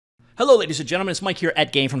Hello ladies and gentlemen, it's Mike here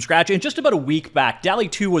at Game From Scratch, and just about a week back, DALL-E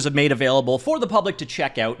 2 was made available for the public to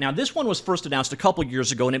check out. Now this one was first announced a couple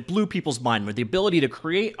years ago and it blew people's mind with the ability to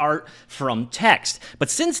create art from text. But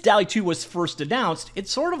since DALL-E 2 was first announced, it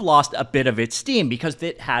sort of lost a bit of its steam because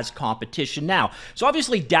it has competition now. So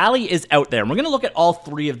obviously DALL-E is out there, and we're going to look at all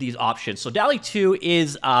three of these options. So DALL-E 2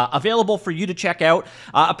 is available for you to check out.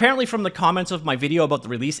 Apparently from the comments of my video about the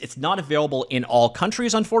release, it's not available in all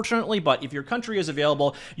countries unfortunately, but if your country is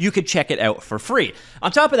available, you could check it out for free. On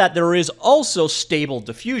top of that, there is also Stable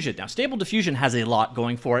Diffusion. Now, Stable Diffusion has a lot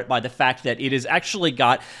going for it by the fact that it has actually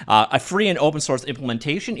got a free and open source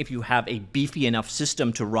implementation if you have a beefy enough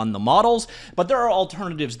system to run the models, but there are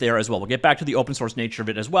alternatives there as well. We'll get back to the open source nature of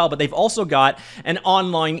it as well, but they've also got an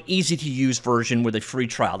online, easy-to-use version with a free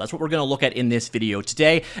trial. That's what we're going to look at in this video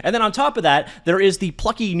today. And then on top of that, there is the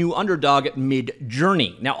plucky new underdog,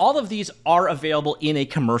 Midjourney. Now, all of these are available in a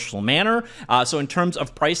commercial manner, so in terms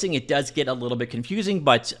of pricing, it does get a little bit confusing,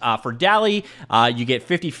 but for DALL-E, you get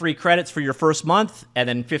 50 free credits for your first month, and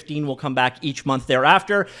then 15 will come back each month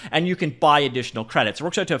thereafter, and you can buy additional credits. It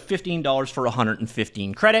works out to $15 for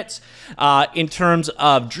 115 credits. In terms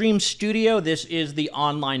of Dream Studio, this is the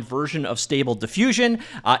online version of Stable Diffusion.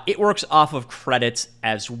 It works off of credits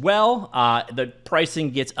as well. The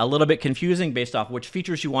pricing gets a little bit confusing based off which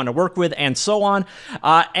features you want to work with and so on.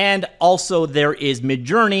 And also there is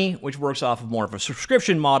Midjourney, which works off of more of a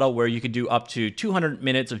subscription model where you could do up to 200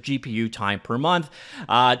 minutes of GPU time per month,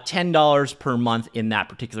 $10 per month in that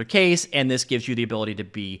particular case, and this gives you the ability to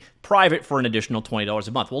be private for an additional $20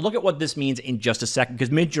 a month. We'll look at what this means in just a second because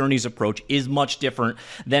Midjourney's approach is much different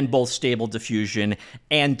than both Stable Diffusion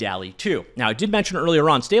and DALL-E 2. Now, I did mention earlier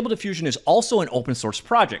on, Stable Diffusion is also an open source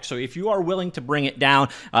project, so if you are willing to bring it down,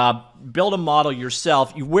 build a model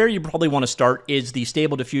yourself, where you probably want to start is the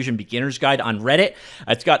Stable Diffusion Beginner's Guide on Reddit.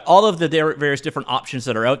 It's got all of the various different options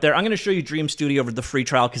that are out there. I'm going to show you Dream Studio over the free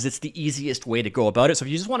trial because it's the easiest way to go about it. So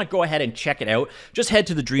if you just want to go ahead and check it out, just head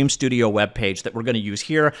to the Dream Studio webpage that we're going to use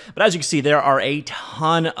here. But as you can see, there are a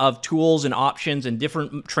ton of tools and options and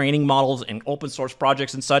different training models and open source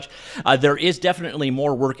projects and such. There is definitely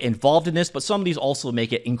more work involved in this, but some of these also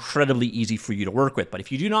make it incredibly easy for you to work with. But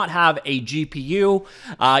if you do not have a GPU,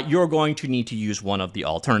 you're going to need to use one of the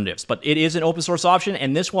alternatives. But it is an open source option,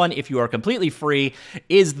 and this one, if you are completely free,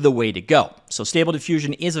 is the way to go. So Stable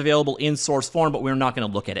Diffusion is available in source form, but we're not going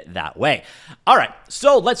to look at it that way. All right,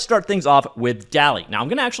 so let's start things off with DALL-E. Now, I'm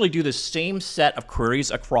going to actually do the same set of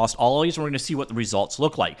queries across all of these, and we're going to see what the results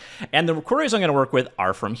look like. And the queries I'm going to work with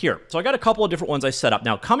are from here. So I got a couple of different ones I set up.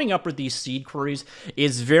 Now, coming up with these seed queries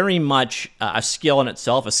is very much a skill in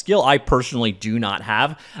itself, a skill I personally do not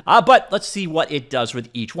have, but let's see what it does with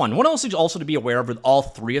each one. One of those things also to be aware of with all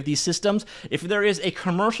three of these systems, if there is a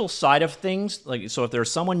commercial side of things, like so if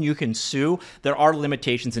there's someone you can sue, there are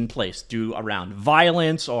limitations in place due around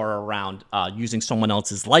violence or around using someone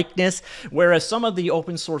else's likeness, whereas some of the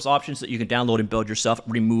open source options that you can download and build yourself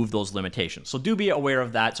remove those limitations. So do be aware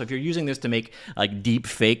of that. So if you're using this to make like deep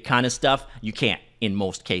fake kind of stuff, you can't in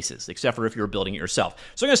most cases, except for if you're building it yourself.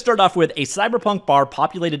 So I'm going to start off with a cyberpunk bar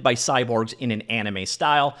populated by cyborgs in an anime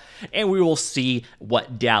style, and we will see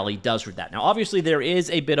what DALL-E does with that. Now, obviously, there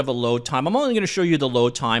is a bit of a load time. I'm only going to show you the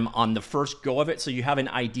load time on the first go of it, so you have an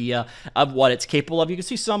idea of what it's capable of. You can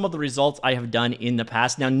see some of the results I have done in the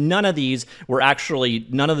past. Now, none of these were actually,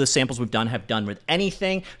 none of the samples we've done have done with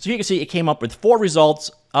anything. So you can see it came up with 4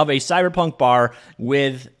 results of a cyberpunk bar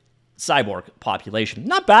with cyborg population.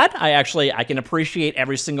 Not bad. I can appreciate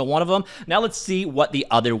every single one of them. Now let's see what the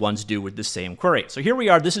other ones do with the same query. So here we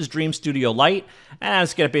are. This is Dream Studio Lite, and I'm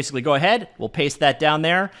just going to basically go ahead. We'll paste that down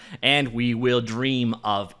there, and we will dream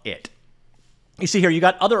of it. You see here, you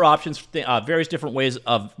got other options, various different ways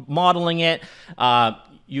of modeling it.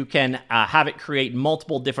 You can have it create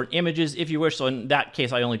multiple different images if you wish. So in that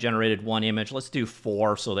case, I only generated 1 image. Let's do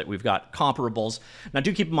 4 so that we've got comparables. Now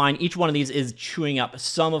do keep in mind, each one of these is chewing up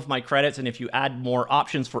some of my credits. And if you add more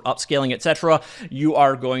options for upscaling, etc., you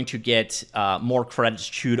are going to get more credits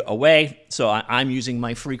chewed away. So I'm using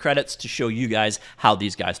my free credits to show you guys how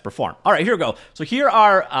these guys perform. All right, here we go. So here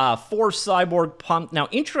are 4 cyborg pump. Now,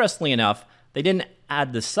 interestingly enough, they didn't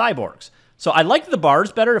add the cyborgs. So I like the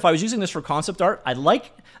bars better. If I was using this for concept art, I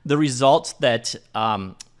like the results that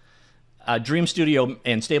Dream Studio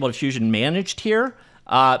and Stable Diffusion managed here.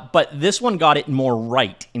 But this one got it more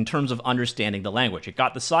right in terms of understanding the language. It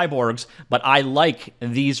got the cyborgs, but I like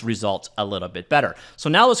these results a little bit better. So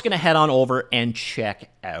now let's going to head on over and check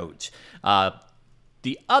out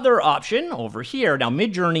the other option over here. Now,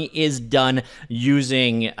 Midjourney is done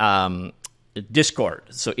using Discord.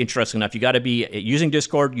 So interesting enough, you got to be using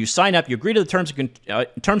Discord. You sign up, you agree to the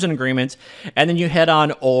terms and agreements, and then you head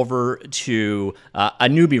on over to a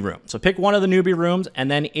newbie room. So pick one of the newbie rooms,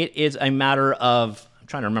 and then it is a matter of, I'm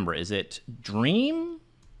trying to remember, is it Dream?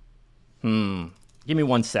 Give me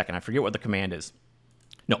 1 second. I forget what the command is.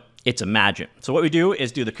 No, it's Imagine. So what we do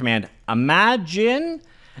is do the command Imagine,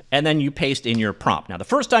 and then you paste in your prompt. Now, the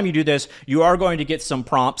first time you do this, you are going to get some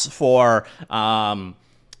prompts for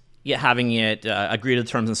having it agree to the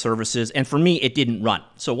terms and services. And for me, it didn't run.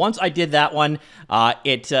 So once I did that one,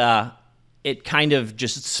 it kind of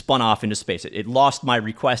just spun off into space. It lost my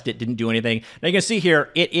request. It didn't do anything. Now you can see here,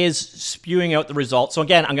 it is spewing out the results. So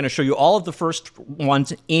again, I'm going to show you all of the first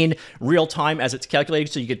ones in real time as it's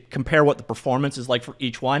calculated, so you could compare what the performance is like for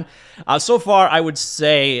each one. So far, I would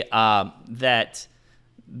say that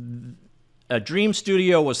Dream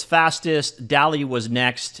Studio was fastest, DALL-E was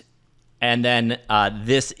next, and then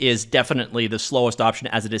this is definitely the slowest option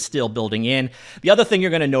as it is still building in. The other thing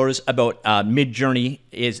you're going to notice about Midjourney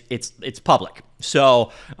is it's public.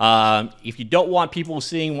 So if you don't want people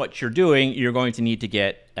seeing what you're doing, you're going to need to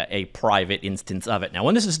get a private instance of it. Now,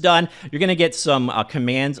 when this is done, you're going to get some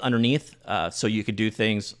commands underneath, so you could do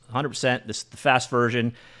things 100%. This is the fast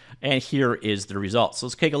version, and here is the result. So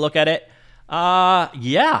let's take a look at it.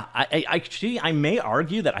 Yeah, I may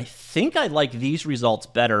argue that I think I like these results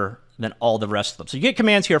better than all the rest of them. So you get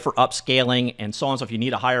commands here for upscaling and so on. So if you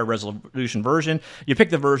need a higher resolution version, you pick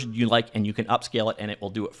the version you like and you can upscale it and it will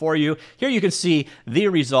do it for you. Here you can see the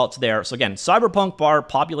results there. So again, Cyberpunk bar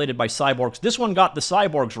populated by cyborgs. This one got the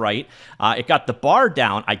cyborgs right. It got the bar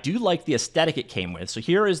down. I do like the aesthetic it came with. So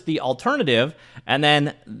here is the alternative, and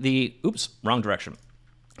then the, oops, wrong direction.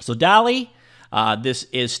 So DALL-E, this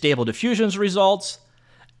is Stable Diffusion's results,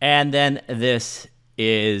 and then this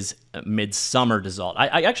is Midsummer result.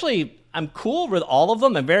 I'm cool with all of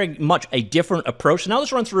them and very much a different approach. So now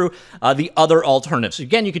let's run through the other alternatives. So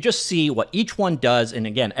again, you can just see what each one does. And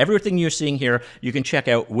again, everything you're seeing here, you can check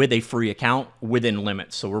out with a free account within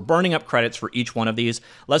limits. So we're burning up credits for each one of these.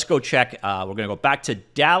 Let's go check. We're going to go back to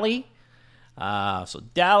DALL-E. So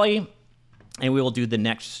DALL-E. And we will do the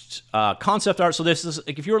next concept art. So this is,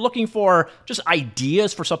 if you're looking for just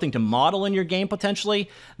ideas for something to model in your game potentially,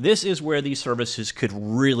 this is where these services could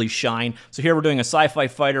really shine. So here we're doing a sci-fi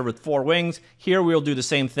fighter with 4 wings. Here we'll do the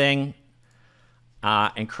same thing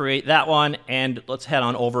and create that one. And let's head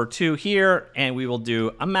on over to here, and we will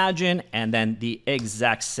do Imagine, and then the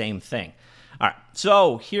exact same thing. All right,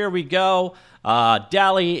 so here we go.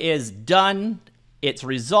 DALL-E is done. Its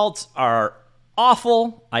results are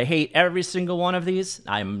awful. I hate every single one of these.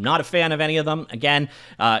 I'm not a fan of any of them. Again,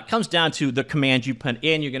 it comes down to the command you put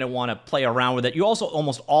in. You're going to want to play around with it. You also,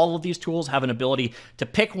 almost all of these tools have an ability to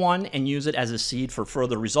pick one and use it as a seed for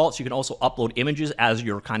further results. You can also upload images as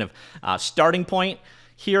your kind of starting point.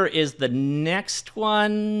 Here is the next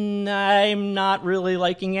one. I'm not really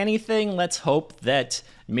liking anything. Let's hope that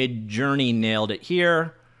Midjourney nailed it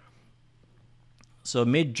here. So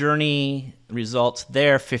Midjourney results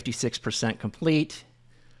there, 56% complete.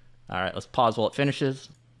 All right, let's pause while it finishes.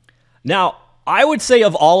 Now, I would say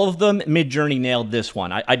of all of them, Midjourney nailed this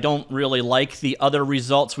one. I don't really like the other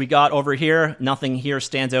results we got over here. Nothing here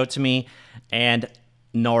stands out to me, and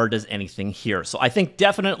nor does anything here. So I think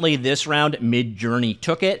definitely this round, Midjourney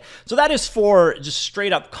took it. So that is for just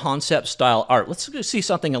straight up concept style art. Let's see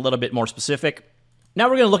something a little bit more specific. Now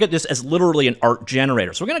we're going to look at this as literally an art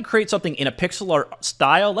generator. So we're going to create something in a pixel art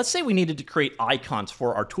style. Let's say we needed to create icons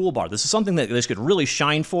for our toolbar. This is something that this could really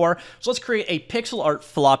shine for. So let's create a pixel art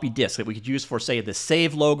floppy disk that we could use for, say, the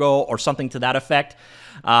save logo or something to that effect.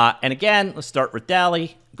 And again, let's start with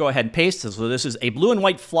DALL-E. Go ahead and paste this. So this is a blue and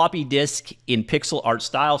white floppy disk in pixel art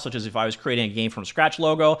style, such as if I was creating a game from scratch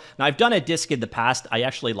logo. Now, I've done a disk in the past. I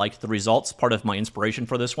actually liked the results, part of my inspiration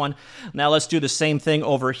for this one. Now, let's do the same thing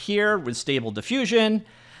over here with Stable Diffusion.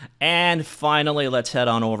 And finally, let's head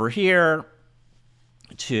on over here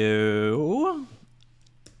to,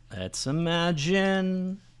 let's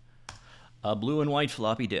imagine, a blue and white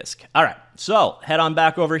floppy disk. All right, so head on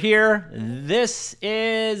back over here. This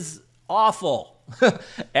is awful.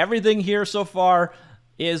 Everything here so far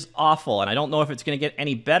is awful, and I don't know if it's going to get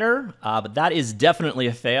any better, but that is definitely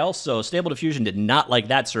a fail. So Stable Diffusion did not like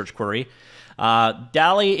that search query.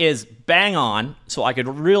 DALL-E is bang on, so I could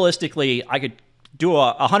realistically, I could do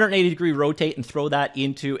a 180-degree rotate and throw that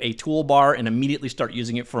into a toolbar and immediately start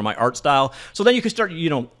using it for my art style. So then you can start,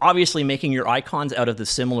 obviously making your icons out of the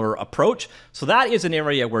similar approach. So that is an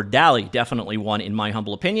area where DALL-E definitely won, in my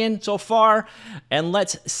humble opinion, so far. And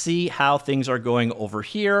let's see how things are going over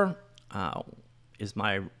here. Is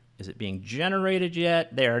it being generated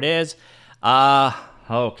yet? There it is.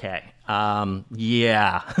 Okay.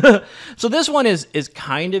 Yeah. So this one is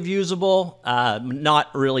kind of usable, not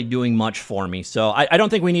really doing much for me. So I don't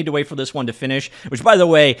think we need to wait for this one to finish, which, by the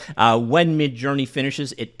way, when Midjourney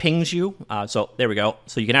finishes, it pings you. So there we go.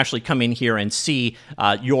 So you can actually come in here and see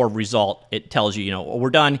your result. It tells you, we're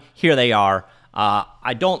done. Here they are.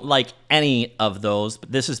 I don't like any of those,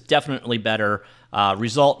 but this is definitely better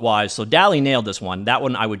result-wise. So DALL-E nailed this one. That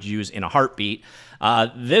one I would use in a heartbeat.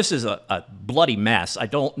 This is a bloody mess. I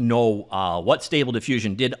don't know what Stable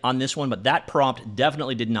Diffusion did on this one, but that prompt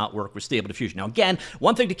definitely did not work with Stable Diffusion. Now, again,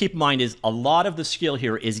 one thing to keep in mind is a lot of the skill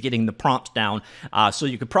here is getting the prompts down, so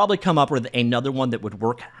you could probably come up with another one that would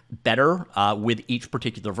work better with each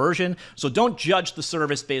particular version. So don't judge the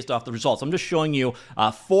service based off the results. I'm just showing you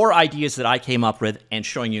 4 ideas that I came up with and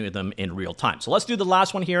showing you them in real time. So let's do the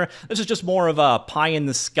last one here. This is just more of a pie in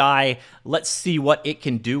the sky, let's see what it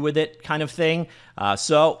can do with it kind of thing.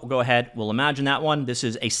 So we'll go ahead, we'll imagine that one. This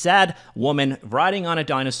is a sad woman riding on a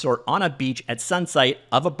dinosaur on a beach at sunset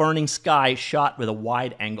of a burning sky shot with a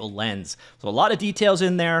wide angle lens. So a lot of details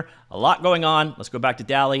in there, a lot going on. Let's go back to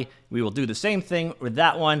DALL-E. We will do the same thing with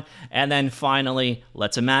that one. And then finally,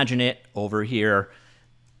 let's imagine it over here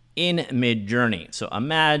in Midjourney. So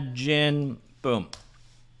imagine, boom.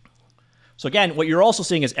 So again, what you're also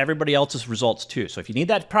seeing is everybody else's results too. So if you need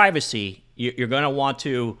that privacy, you're going to want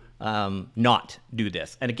to not do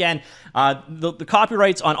this. And again, the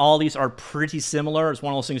copyrights on all these are pretty similar. It's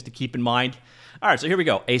one of those things to keep in mind. All right, so here we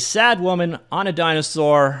go. A sad woman on a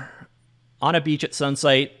dinosaur on a beach at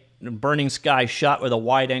sunset, burning sky shot with a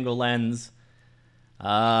wide-angle lens.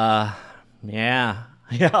 Yeah,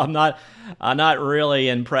 I'm not really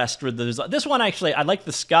impressed with this one. Actually, I like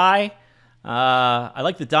the sky. I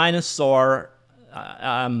like the dinosaur.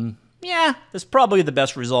 Yeah, that's probably the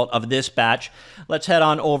best result of this batch. Let's head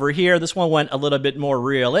on over here. This one went a little bit more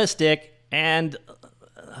realistic, and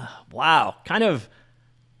wow, kind of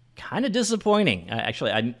disappointing.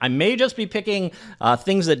 Actually, I may just be picking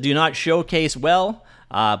things that do not showcase well,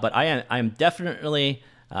 but I am definitely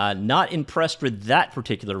not impressed with that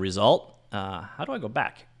particular result. How do I go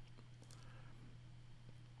back?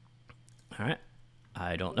 All right,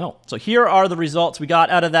 I don't know. So here are the results we got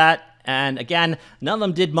out of that. And again, none of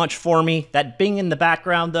them did much for me. That Bing in the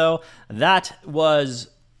background, though, that was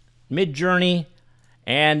Midjourney.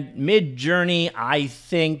 And Midjourney, I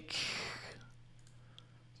think,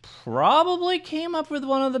 probably came up with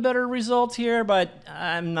one of the better results here, but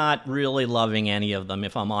I'm not really loving any of them,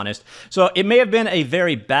 if I'm honest. So it may have been a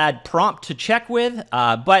very bad prompt to check with,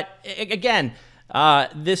 but again,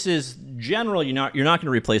 this is general. You're not going to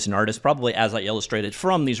replace an artist, probably as I illustrated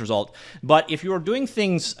from these results. But if you're doing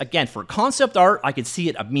things, again, for concept art, I could see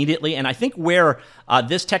it immediately. And I think where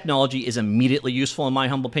this technology is immediately useful, in my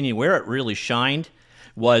humble opinion, where it really shined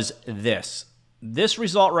was this. This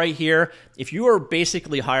result right here, if you were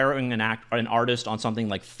basically hiring an artist on something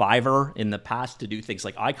like Fiverr in the past to do things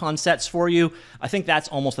like icon sets for you, I think that's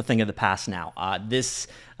almost a thing of the past now. This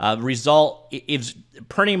result is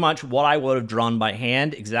pretty much what I would have drawn by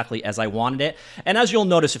hand, exactly as I wanted it. And as you'll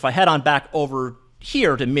notice, if I head on back over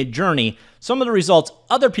here to Midjourney, some of the results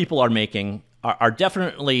other people are making are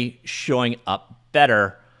definitely showing up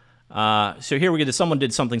better. So here we go. Someone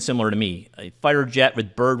did something similar to me. A fighter jet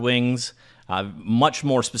with bird wings. Much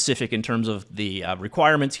more specific in terms of the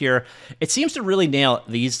requirements here. It seems to really nail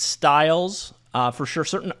these styles, for sure,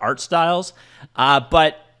 certain art styles,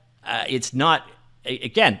 but it's not,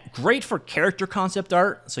 again, great for character concept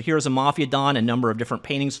art. So here's a Mafia Don, a number of different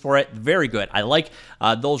paintings for it. Very good. I like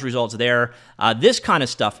those results there. This kind of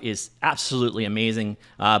stuff is absolutely amazing.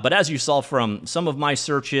 But as you saw from some of my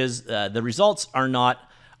searches, the results are not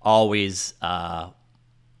always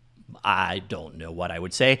I don't know what I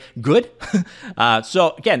would say. Good.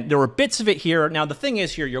 So again, there were bits of it here. Now the thing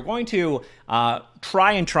is here, you're going to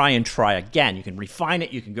try again. You can refine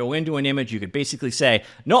it. You can go into an image. You could basically say,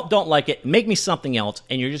 nope, don't like it. Make me something else.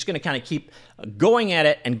 And you're just going to kind of keep going at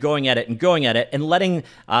it and going at it and going at it and letting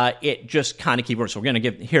it just kind of keep working. So we're going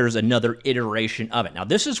to here's another iteration of it. Now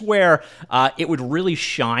this is where it would really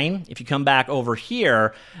shine if you come back over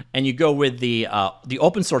here and you go with the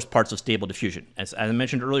open source parts of Stable Diffusion. As I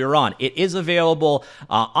mentioned earlier on, it is available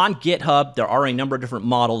on GitHub. There are a number of different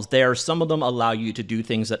models there. Some of them allow you to do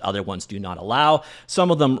things that other ones do not allow.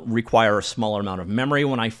 Some of them require a smaller amount of memory.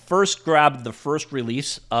 When I first grabbed the first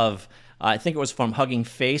release of I think it was from Hugging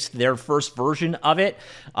Face, their first version of it.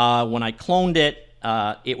 When I cloned it,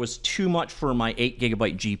 it was too much for my 8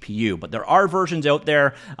 GB GPU. But there are versions out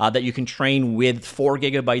there that you can train with 4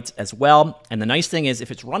 GB as well. And the nice thing is,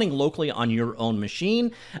 if it's running locally on your own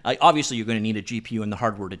machine, obviously you're going to need a GPU and the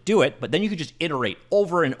hardware to do it, but then you can just iterate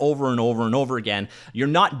over and over and over and over again. You're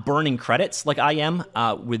not burning credits like I am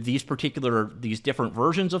with these different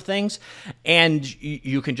versions of things, and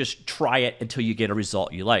you can just try it until you get a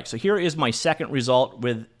result you like. So here is my second result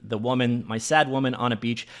with the woman, my sad woman on a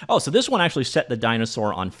beach. Oh, so this one actually set the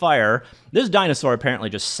dinosaur on fire. This dinosaur apparently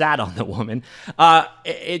just sat on the woman.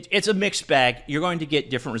 It's a mixed bag. You're going to get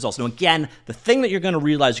different results. Now, again, the thing that you're going to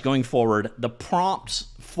realize going forward, the prompts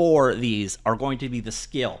for these are going to be the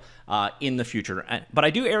skill in the future. But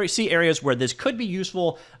I do see areas where this could be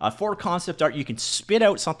useful for concept art. You can spit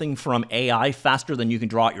out something from AI faster than you can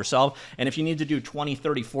draw it yourself. And if you need to do 20,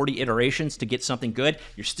 30, 40 iterations to get something good,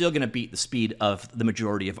 you're still going to beat the speed of the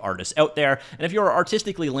majority of artists out there. And if you're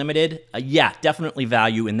artistically limited, yeah, definitely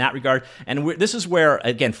value in that regard. And this is where,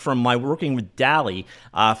 again, from my working with DALL-E,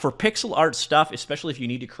 for pixel art stuff, especially if you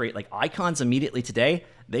need to create like icons immediately today,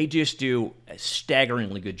 they just do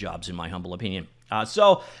staggeringly good jobs, in my humble opinion. It's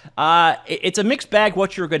a mixed bag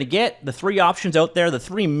what you're going to get. The three options out there, the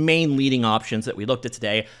three main leading options that we looked at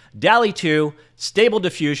today: DALL-E 2, Stable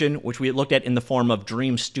Diffusion, which we looked at in the form of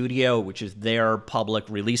Dream Studio, which is their public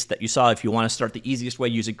release that you saw. If you want to start the easiest way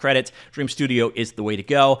using credits, Dream Studio is the way to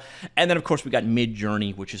go. And then, of course, we got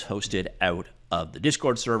Midjourney, which is hosted out of the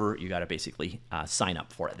Discord server. You got to basically sign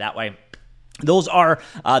up for it that way. Those are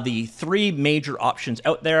the three major options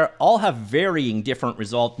out there. All have varying different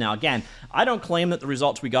results. Now, again, I don't claim that the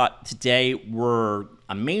results we got today were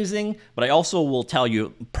amazing, but I also will tell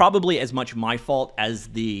you probably as much my fault as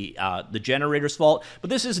the generator's fault.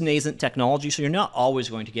 But this is nascent technology, so you're not always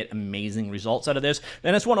going to get amazing results out of this.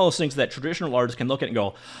 And it's one of those things that traditional artists can look at and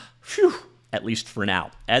go, phew, at least for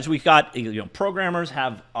now. As we've got, programmers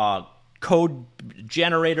have code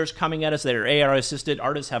generators coming at us that are AI assisted.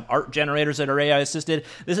 Artists have art generators that are AI assisted.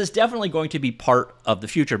 This is definitely going to be part of the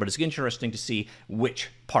future, but it's interesting to see which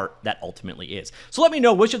part that ultimately is. So let me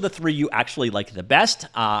know which of the three you actually like the best.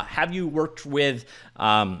 Have you worked with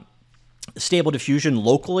Stable Diffusion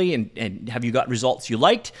locally, and have you got results you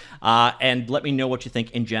liked? And let me know what you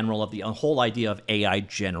think in general of the whole idea of AI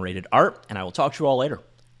generated art, and I will talk to you all later.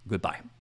 Goodbye.